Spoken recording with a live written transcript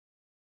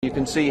you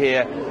can see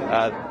here,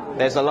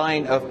 there's a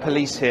line of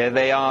police here.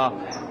 They are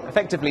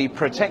effectively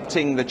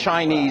protecting the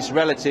Chinese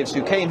relatives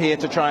who came here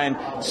to try and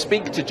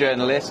speak to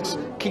journalists,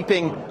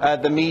 keeping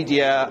the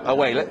media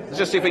away. Let's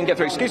just see if we can get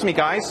through. Excuse me,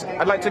 guys.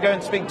 I'd like to go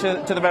and speak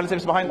to the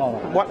relatives behind.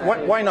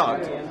 Why not?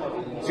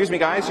 Excuse me,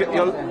 guys.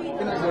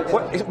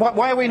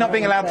 Why are we not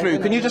being allowed through?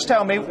 Can you just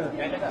tell me?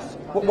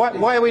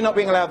 Why are we not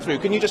being allowed through?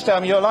 Can you just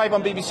tell me? You're live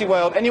on BBC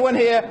World. Anyone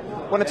here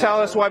want to tell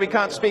us why we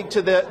can't speak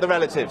to the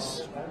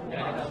relatives?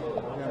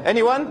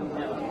 Anyone?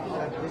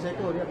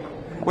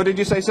 What did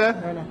you say,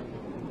 sir?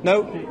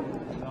 No?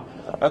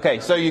 Okay,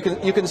 so you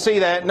can see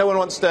there, no one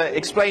wants to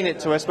explain it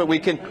to us, but we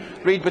can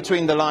read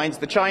between the lines.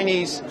 The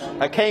Chinese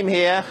came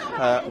here,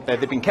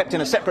 they've been kept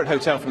in a separate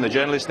hotel from the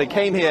journalists. They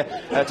came here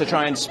to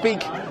try and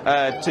speak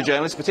to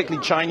journalists,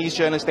 particularly Chinese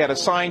journalists. They had a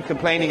sign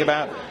complaining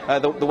about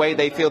the way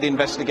they feel the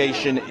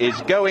investigation is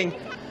going.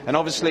 And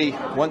obviously,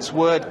 once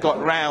word got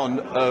round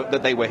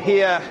that they were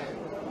here,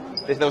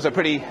 there was a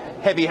pretty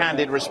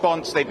heavy-handed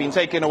response. They've been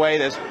taken away.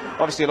 There's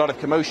obviously a lot of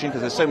commotion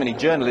because there's so many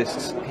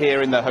journalists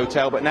here in the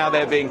hotel, but now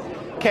they're being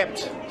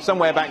kept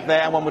somewhere back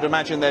there. One would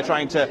imagine they're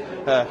trying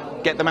to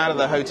get them out of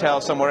the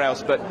hotel somewhere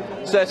else. But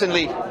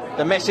certainly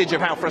the message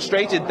of how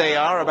frustrated they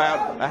are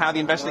about how the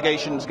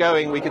investigation's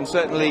going, we've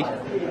certainly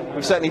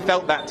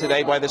felt that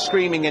today by the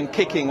screaming and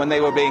kicking when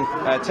they were being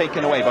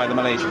taken away by the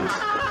Malaysians.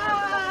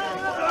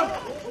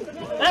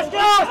 Let's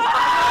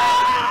go!